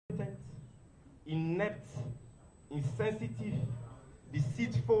inept, insensitive,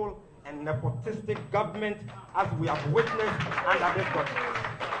 deceitful, and nepotistic government as we have witnessed under this government.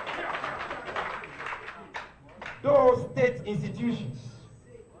 Those state institutions,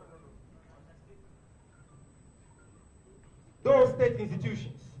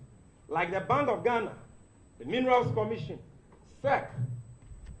 like the Bank of Ghana, the Minerals Commission, SEC,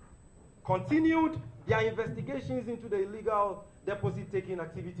 continued their investigations into the illegal deposit-taking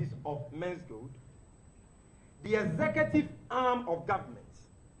activities of Menzgold. The executive arm of government,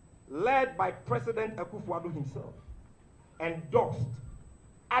 led by President Akufo-Addo himself, endorsed,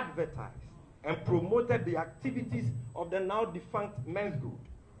 advertised, and promoted the activities of the now defunct Menzgold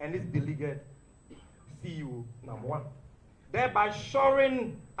and its beleaguered CEO, #1, thereby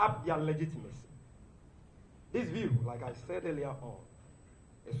shoring up their legitimacy. This view, like I said earlier on,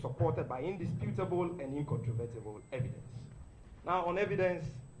 is supported by indisputable and incontrovertible evidence. Now, on evidence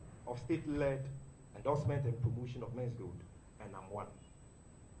of state-led endorsement and promotion of Menzgold and #1.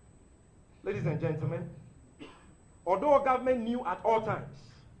 Ladies and gentlemen, although government knew at all times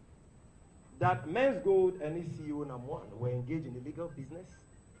that Menzgold and his CEO, #1, were engaged in illegal business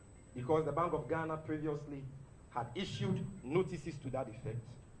because the Bank of Ghana previously had issued notices to that effect,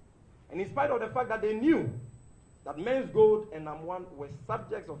 and in spite of the fact that they knew that Menzgold and #1 were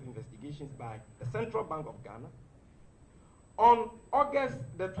subjects of investigations by the Central Bank of Ghana, on August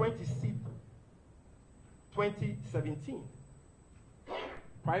the 26th, 2017,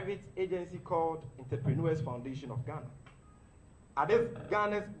 private agency called Entrepreneurs Foundation of Ghana, at this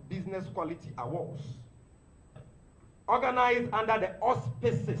Ghana's Business Quality Awards, organized under the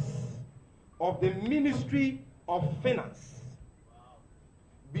auspices of the Ministry of Finance,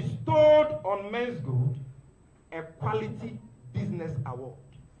 bestowed on Menzgold a Quality Business Award.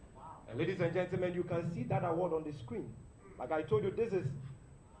 And ladies and gentlemen, you can see that award on the screen. Like I told you, this is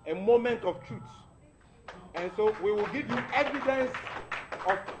a moment of truth. And so we will give you evidence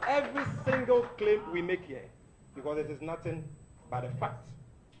of every single claim we make here, because it is nothing but a fact.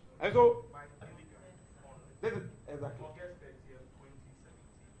 And so, this is exactly.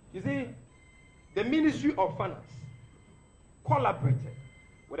 You see, the Ministry of Finance collaborated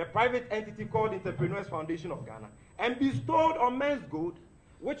with a private entity called Entrepreneurs Foundation of Ghana and bestowed on Menzgold,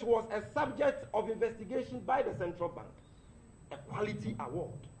 which was a subject of investigation by the Central Bank, a Quality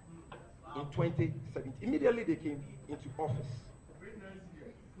Award in 2017. Immediately they came into office.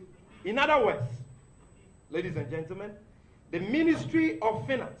 In other words, ladies and gentlemen, the Ministry of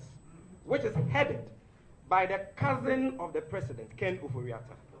Finance, which is headed by the cousin of the president, Ken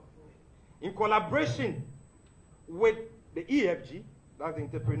Ofori-Atta, in collaboration with the EFG, that's the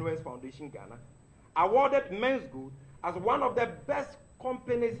Entrepreneurs Foundation Ghana, awarded Menzgold as one of the best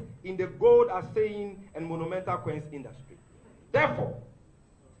companies in the gold assaying and monumental coins industry. Therefore,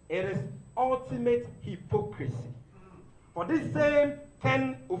 it is ultimate hypocrisy for this same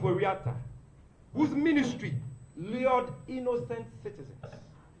Ken Ofori-Atta, whose ministry lured innocent citizens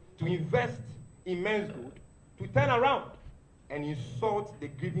to invest in Menzgold, to turn around and insult the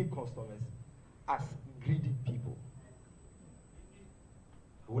grieving customers as greedy people.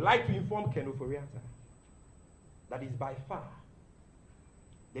 We would like to inform Ken Ofori-Atta that is by far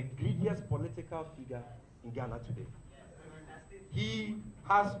the greediest political figure in Ghana today. He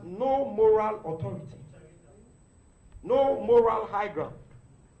has no moral authority, no moral high ground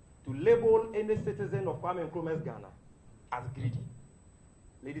to label any citizen of Kwame Nkrumah's Ghana as greedy.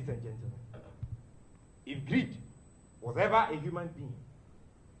 Ladies and gentlemen, if greed was ever a human being,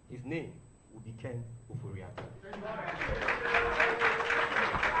 his name would be Ken Ofori-Atta.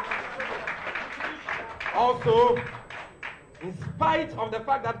 Also, in spite of the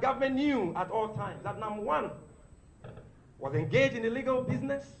fact that government knew at all times that #1 was engaged in illegal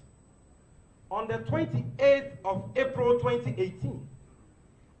business, on the 28th of April 2018,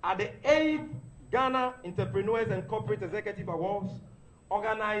 at the 8th Ghana Entrepreneurs and Corporate Executive Awards,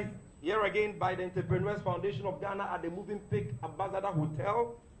 organized here again by the Entrepreneurs Foundation of Ghana at the Moving Pick Ambassador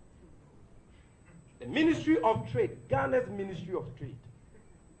Hotel, the Ministry of Trade, Ghana's Ministry of Trade,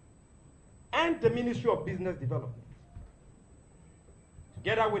 and the Ministry of Business Development,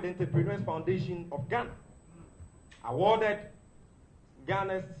 together with the Entrepreneurs Foundation of Ghana, awarded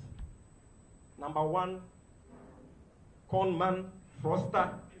Ghana's #1 conman,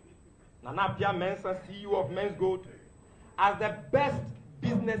 fraudster, Nana Mensah, CEO of Menzgold, as the best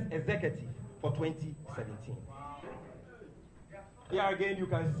business executive for 2017. Here again, you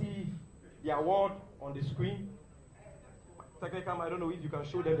can see the award on the screen. Technically, I don't know if you can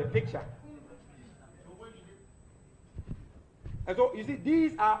show them the picture. And so, you see,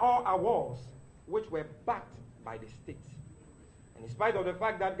 these are all awards which were backed by the state. And in spite of the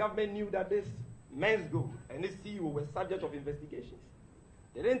fact that government knew that this Menzgold and this CEO were subject of investigations,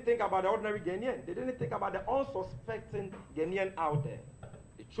 they didn't think about the ordinary Ghanaian. They didn't think about the unsuspecting Ghanaian out there.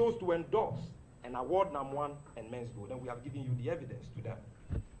 They chose to endorse and award NAM1 and Menzgold, and we have given you the evidence to that.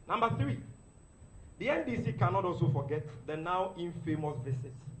 Number 3, the NDC cannot also forget the now infamous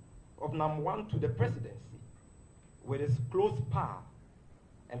visit of NAM1 to the presidency with his close pal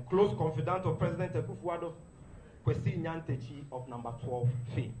and close confidant of President Akufo-Addo, Kwesi Nyantechi of number 12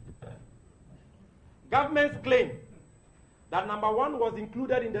 fame. Governments claim that NAM1 was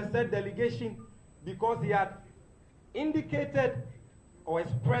included in the said delegation because he had indicated or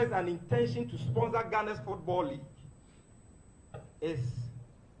expressed an intention to sponsor Ghana's Football League. Is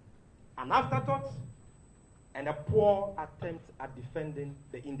an afterthought and a poor attempt at defending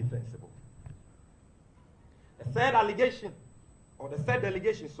the indefensible. The said allegation, or the said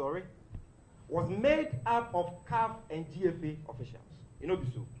delegation, sorry, was made up of CAF and GFA officials. You know this.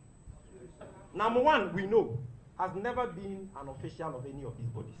 NAM1, we know, has never been an official of any of these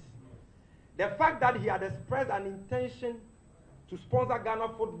bodies. The fact that he had expressed an intention to sponsor Ghana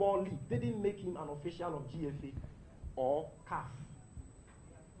Football League didn't make him an official of GFA or CAF.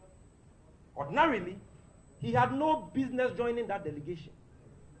 Ordinarily, he had no business joining that delegation.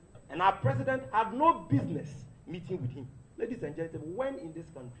 And our president had no business meeting with him. Ladies and gentlemen, when in this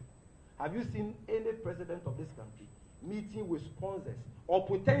country have you seen any president of this country meeting with sponsors or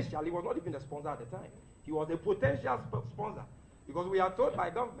potential? He was not even a sponsor at the time. He was a potential sponsor, because we are told by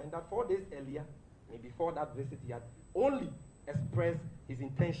government that 4 days earlier, and before that visit, he had only expressed his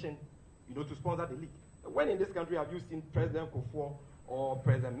intention, to sponsor the league. When in this country have you seen President Kufuor or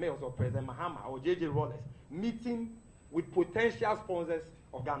President Mills or President Mahama or J.J. Wallace meeting with potential sponsors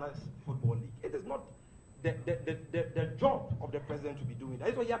of Ghana's Football League? It is not the job of the president to be doing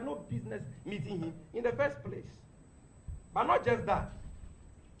that. So he had no business meeting him in the first place. But not just that.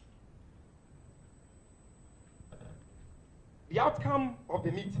 The outcome of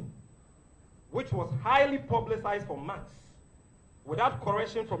the meeting, which was highly publicized for months, without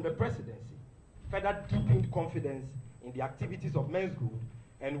correction from the presidency, further deepened confidence in the activities of Menzgold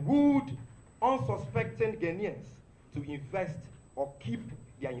and wooed unsuspecting Ghanaians to invest or keep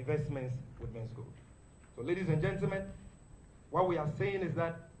their investments with Menzgold. So, ladies and gentlemen, what we are saying is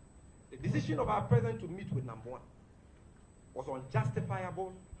that the decision of our president to meet with NAM1 was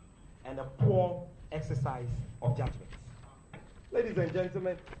unjustifiable and a poor exercise of judgment. Ladies and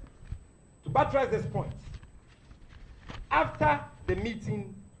gentlemen, to buttress this point, after the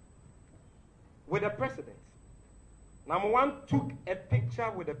meeting with the president, NAM1 took a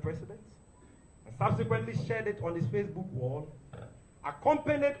picture with the president and subsequently shared it on his Facebook wall,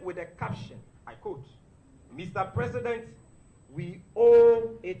 accompanied with a caption, I quote, "Mr. President, we owe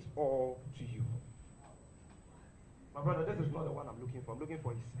it all to you." My brother, this is not the one I'm looking for. I'm looking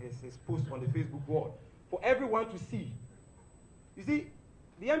for his post on the Facebook wall for everyone to see. You see,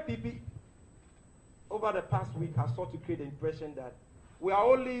 the MPP over the past week has sought to create the impression that we are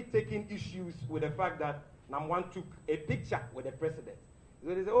only taking issues with the fact that NAM1 took a picture with the president.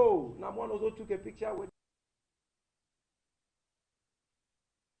 So they say, oh, NAM1 also took a picture with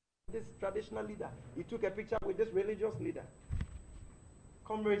this traditional leader. He took a picture with this religious leader.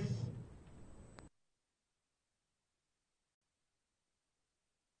 Comrades,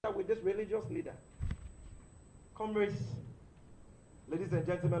 with this religious leader. Comrades, ladies and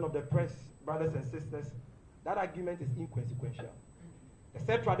gentlemen of the press, brothers and sisters, that argument is inconsequential. They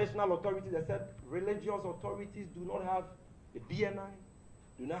said traditional authorities, they said religious authorities do not have the DNI,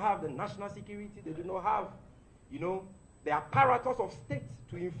 do not have the national security, they do not have, the apparatus of state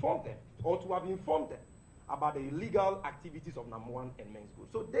to inform them or to have informed them about the illegal activities of NAM1 and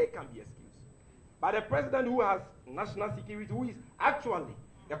Menzgold. So they can be excused. But the president who has national security, who is actually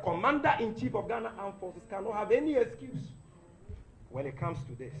the commander-in-chief of Ghana Armed Forces, cannot have any excuse when it comes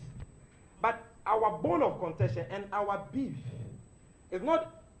to this. But our bone of contention and our beef is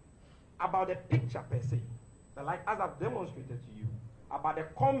not about the picture per se, but like as I've demonstrated to you, about the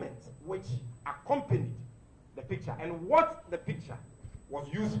comments which accompanied the picture and what the picture was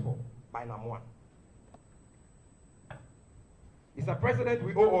used for by NAM1. Mr. President,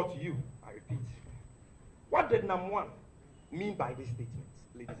 we owe all to you, I repeat. What did NAM1 mean by these statements,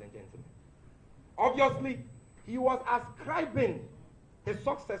 ladies and gentlemen? Obviously, he was ascribing his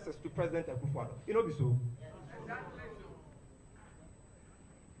successes to President Akufo-Addo. You know this, so?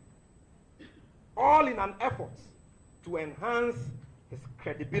 All in an effort to enhance his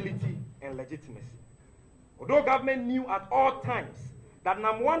credibility and legitimacy. Although government knew at all times that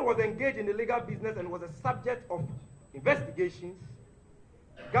NAM1 was engaged in illegal business and was a subject of investigations,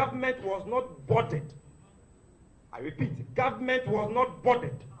 government was not bothered I repeat, government was not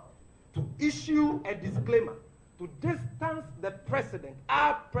bothered to issue a disclaimer to distance the president,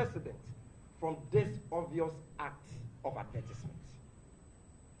 our president, from this obvious act of advertisement.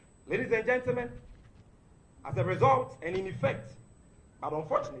 Ladies and gentlemen, as a result and in effect, but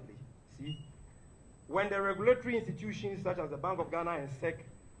unfortunately, see, when the regulatory institutions such as the Bank of Ghana and SEC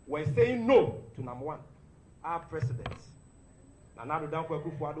were saying no to number one, our president, Nana Addo Dankwa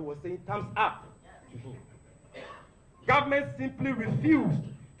Akufo-Addo, was saying thumbs up to him. Government simply refused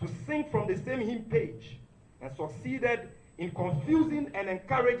to sing from the same hymn page and succeeded in confusing and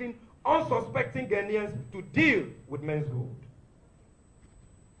encouraging unsuspecting Ghanaians to deal with Menzgold.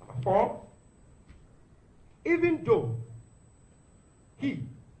 Number 4, even though he,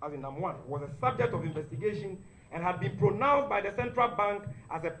 as in number 1, was a subject of investigation and had been pronounced by the central bank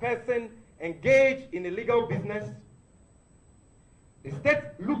as a person engaged in illegal business, the state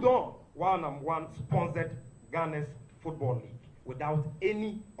looked on while number 1 sponsored Ghana's football league without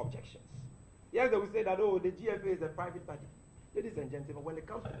any objections. Yes, they will say that, oh, the GFA is a private party. Ladies and gentlemen, when it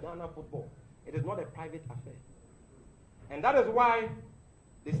comes to Ghana football, it is not a private affair. And that is why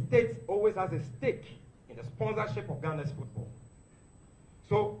the state always has a stake in the sponsorship of Ghana's football.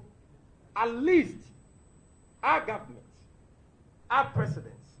 So, at least our government, our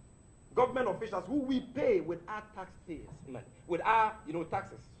presidents, government officials who we pay with our taxpayers' money, with our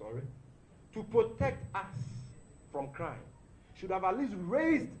taxes, to protect us from crime, should have at least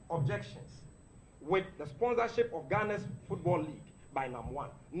raised objections with the sponsorship of Ghana's football league by number 1,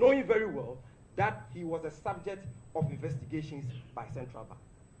 knowing very well that he was a subject of investigations by central bank.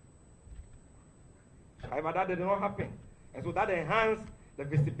 However, that did not happen, and so that enhanced the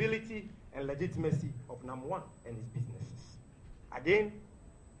visibility and legitimacy of number 1 and his businesses. Again,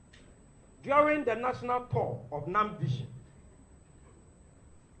 during the national tour of NAM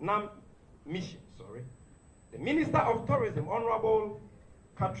Mission, the Minister of Tourism, Honorable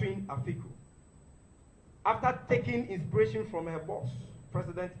Catherine Afiku, after taking inspiration from her boss,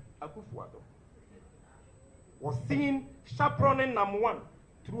 President Akufo-Addo, was seen chaperoning number 1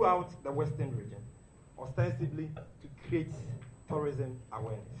 throughout the Western region, ostensibly to create tourism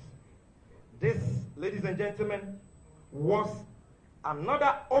awareness. This, ladies and gentlemen, was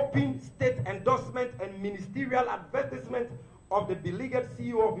another open state endorsement and ministerial advertisement of the beleaguered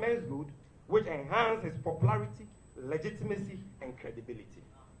CEO of Menzgold, which enhanced his popularity, legitimacy, and credibility.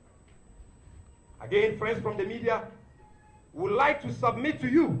 Again, friends from the media, would like to submit to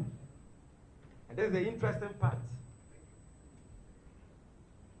you, and this is the interesting part,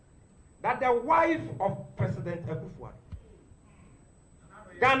 that the wife of President Akufo-Addo,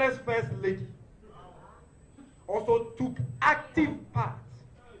 Ghana's First Lady, also took active part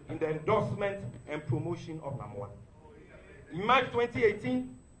in the endorsement and promotion of number 1. In March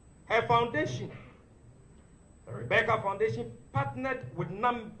 2018, her foundation, the Rebecca Foundation, partnered with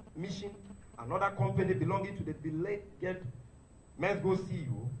NAM Mission, another company belonging to the beleaguered Menzgold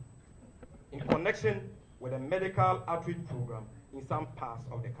CEO, in connection with a medical outreach program in some parts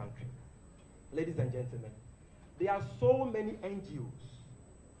of the country. Ladies and gentlemen, there are so many NGOs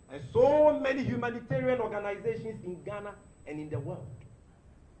and so many humanitarian organizations in Ghana and in the world.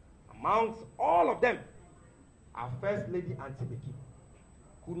 Amongst all of them, our First Lady Auntie Becky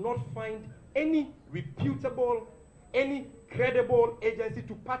could not find any reputable, any credible agency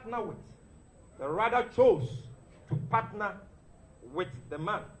to partner with. They rather chose to partner with the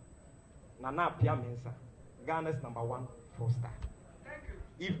man, Nana Mensah, Ghana's number 1 fraudster.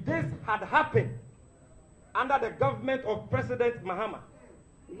 If this had happened under the government of President Mahama,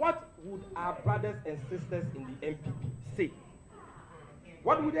 what would our brothers and sisters in the MPP say?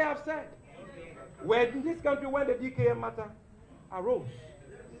 What would they have said? Where in this country, when the DKM matter arose,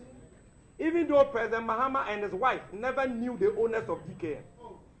 even though President Mahama and his wife never knew the owners of DKM,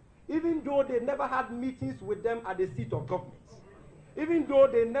 even though they never had meetings with them at the seat of government, even though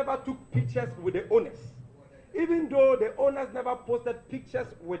they never took pictures with the owners, even though the owners never posted pictures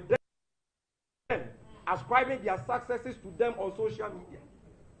with them, ascribing their successes to them on social media,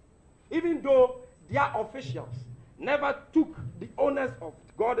 even though their officials never took the owners of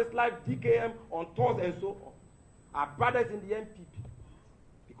God is Life, DKM, on tours and so on, our brothers in the MPP,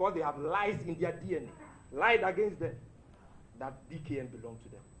 because they have lies in their DNA, lied against them, that DKM belonged to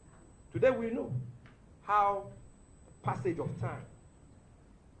them. Today we know how the passage of time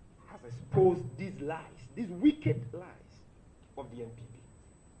has exposed these lies, these wicked lies of the MPP.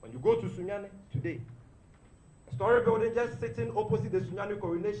 When you go to Sunyani today, a story building just sitting opposite the Sunyani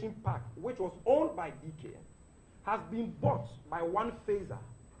Coronation Park, which was owned by DKM, has been bought by one phaser,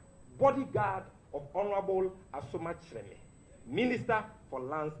 bodyguard of Honorable Asoma Chreme, Minister for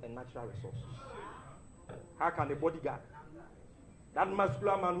Lands and Natural Resources. How can a bodyguard, that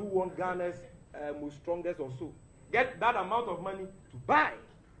muscular man who won Ghana's most strongest or so, get that amount of money to buy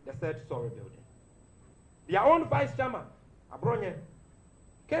the third-story building? Their own vice chairman, Abronye,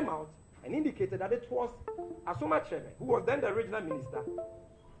 came out and indicated that it was Asoma Chairman, who was then the regional minister,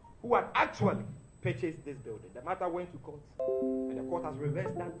 who had actually purchased this building. The matter went to court, and the court has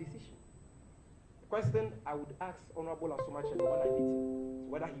reversed that decision. The question I would ask Honorable Asoma Chairman when I meet him is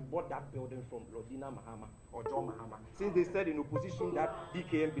whether he bought that building from Lodina Mahama or John Mahama, since they said in opposition that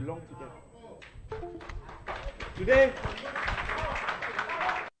DKM belonged to them.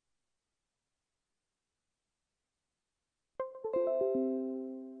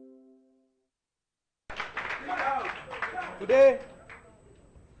 Today,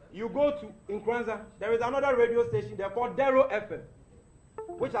 you go to Nkranza, there is another radio station there called Dero FM,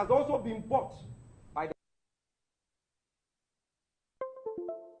 which has also been bought by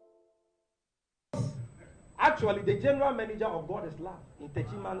actually the general manager of God is Love in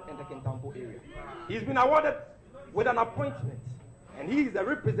Techiman and the Kentampo area. He's been awarded with an appointment, and he is a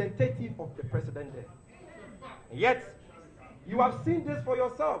representative of the president there. And yet, you have seen this for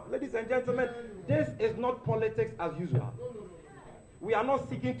yourself. Ladies and gentlemen, this is not politics as usual. We are not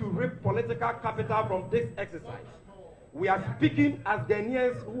seeking to reap political capital from this exercise. We are speaking as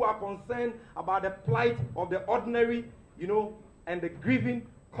Ghanaians who are concerned about the plight of the ordinary, and the grieving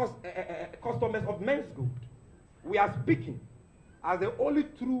customers of Menzgold. We are speaking as the only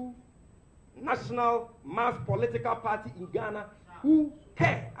true national mass political party in Ghana who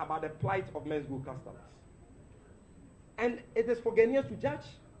care about the plight of Menzgold customers. And it is for Ghanaians to judge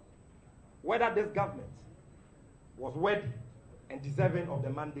whether this government was worthy and deserving of the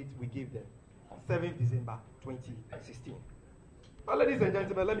mandate we gave them on 7th December 2016. But ladies and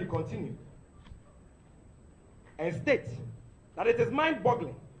gentlemen, let me continue and state that it is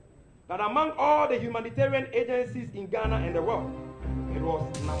mind-boggling that among all the humanitarian agencies in Ghana and the world, it was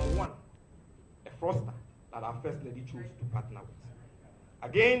number one, a fraudster, that our First Lady chose to partner with.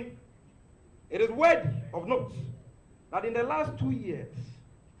 Again, it is worthy of note that in the last 2 years,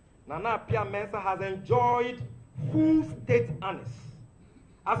 Nana Appiah Mensah has enjoyed full state honors,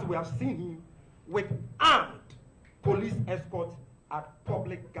 as we have seen him with armed police escort at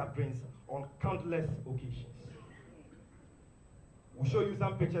public gatherings on countless occasions. We'll show you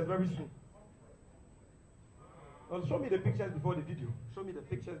some pictures very soon. Well, show me the pictures before the video. Show me the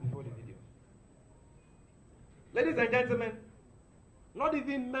pictures before the video. Ladies and gentlemen, not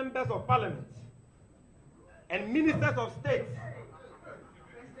even members of parliament and ministers of state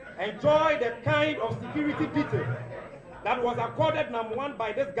enjoy the kind of security detail that was accorded number one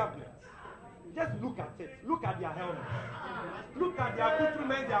by this government. Just look at it. Look at their helmets. Look at their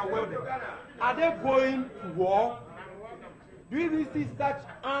accoutrements they are wearing. Are they going to war? Do you even see such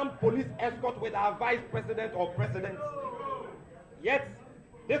armed police escort with our vice president or president? Yet,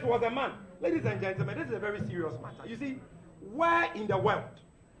 this was a man. Ladies and gentlemen, this is a very serious matter. You see, where in the world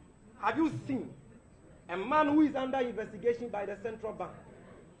have you seen a man who is under investigation by the central bank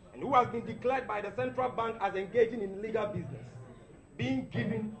and who has been declared by the central bank as engaging in illegal business being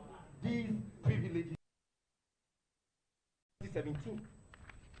given these privileges? 2017.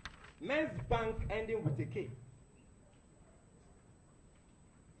 Men's Bank ending with a K.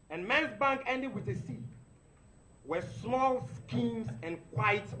 And Men's Bank ending with a C were small schemes and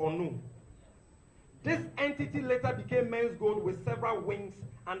quite unknown. This entity later became Menzgold with several wings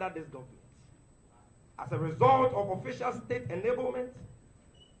under this government. As a result of official state enablement,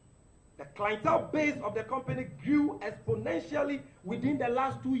 the clientele base of the company grew exponentially within the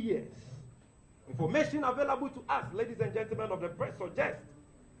last 2 years. Information available to us, ladies and gentlemen of the press, suggests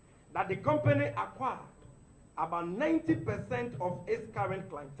that the company acquired about 90% of its current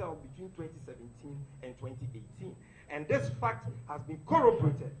clientele between 2017 and 2018. And this fact has been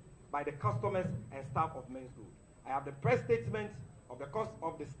corroborated by the customers and staff of Menzgold. I have the press statement of the cost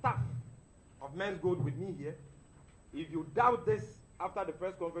of the staff of Menzgold with me here. If you doubt this, after the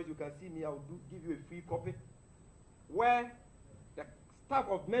press conference, you can see me. I will give you a free copy, where the staff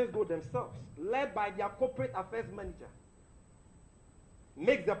of Menzgold themselves, led by their corporate affairs manager,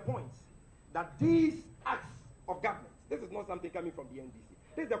 makes the point that these acts of government, this is not something coming from the NDC,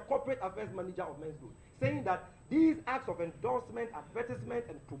 this is the corporate affairs manager of Menzgold, saying that these acts of endorsement, advertisement,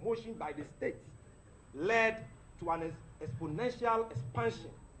 and promotion by the state led to an exponential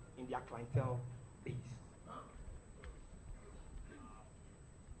expansion in their clientele base.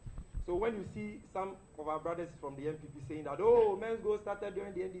 So when you see some of our brothers from the MPP saying that, oh, Menzgold started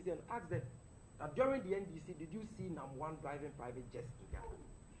during the NDC, and ask them that during the NDC, did you see number one driving private jets in Ghana?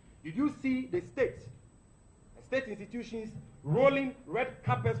 Did you see the state state institutions rolling red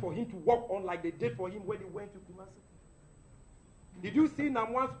carpets for him to walk on like they did for him when he went to Kumasi? Did you see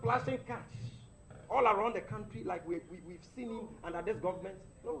Namwan splashing cash all around the country like we've seen him under this government?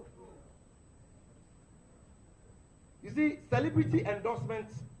 No. You see, celebrity endorsement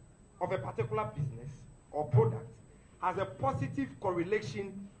of a particular business or product has a positive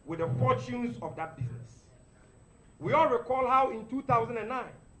correlation with the fortunes of that business. We all recall how in 2009,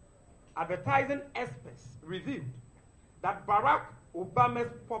 advertising experts revealed that Barack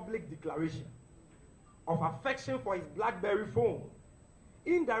Obama's public declaration of affection for his BlackBerry phone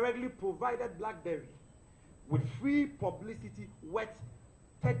indirectly provided BlackBerry with free publicity worth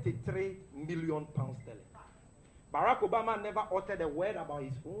 33 million pounds sterling. Barack Obama never uttered a word about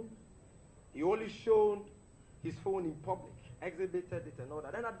his phone. He only showed his phone in public, exhibited it and all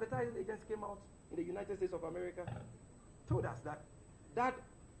that. Then advertising agents came out in the United States of America, told us that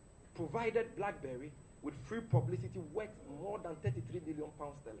provided BlackBerry with free publicity worth more than 33 million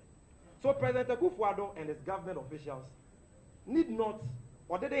pounds sterling. So President Akufo-Addo and his government officials need not,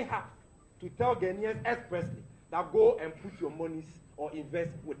 or didn't have, to tell Ghanaians expressly that go and put your monies or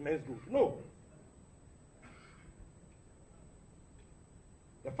invest with Menzgold. No.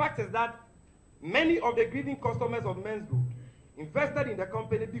 The fact is that many of the greedy customers of Menzgold invested in the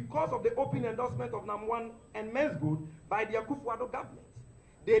company because of the open endorsement of Namwan and Menzgold by the Akufo-Addo government.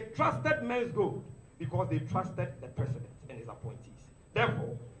 They trusted Menzgold because they trusted the president and his appointees.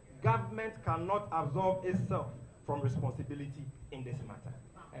 Therefore, government cannot absolve itself from responsibility in this matter.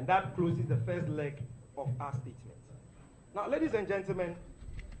 And that closes the first leg of our statement. Now, ladies and gentlemen,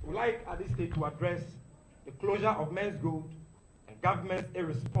 we'd like at this stage to address the closure of Menzgold and government's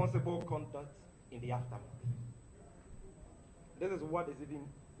irresponsible conduct in the aftermath. This is what is even,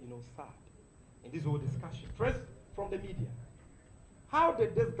 sad in this whole discussion. First, from the media. How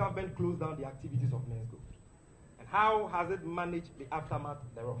did this government close down the activities of Menzgold? And how has it managed the aftermath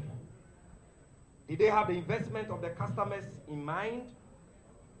thereof? Did they have the investment of the customers in mind?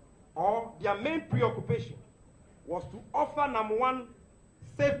 Or their main preoccupation was to offer Namwan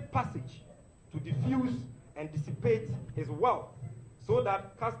safe passage to diffuse and dissipate his wealth so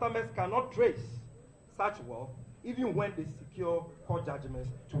that customers cannot trace such wealth even when they secure court judgments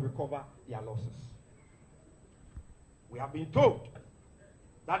to recover their losses? We have been told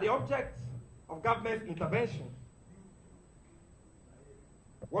that the object of government's intervention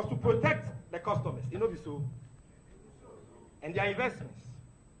was to protect the customers, and their investments.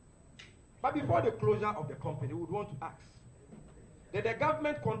 But before the closure of the company, we would want to ask, did the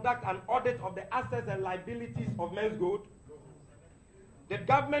government conduct an audit of the assets and liabilities of Menzgold? Did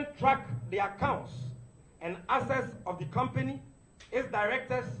government track the accounts and assets of the company, its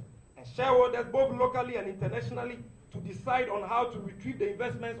directors and shareholders, both locally and internationally, to decide on how to retrieve the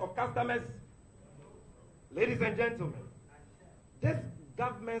investments of customers? Ladies and gentlemen, this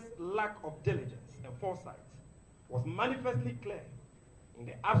government's lack of diligence and foresight was manifestly clear in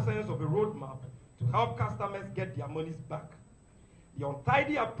the absence of a roadmap to help customers get their monies back. The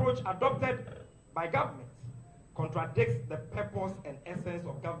untidy approach adopted by government contradicts the purpose and essence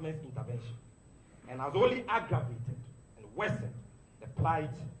of government's intervention and has only aggravated and worsened the plight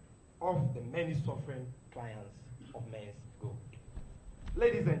of the many suffering clients of Menzgold.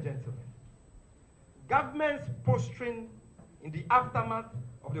 Ladies and gentlemen, government's posturing in the aftermath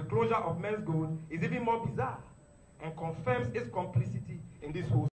of the closure of Menzgold is even more bizarre and confirms its complicity in this whole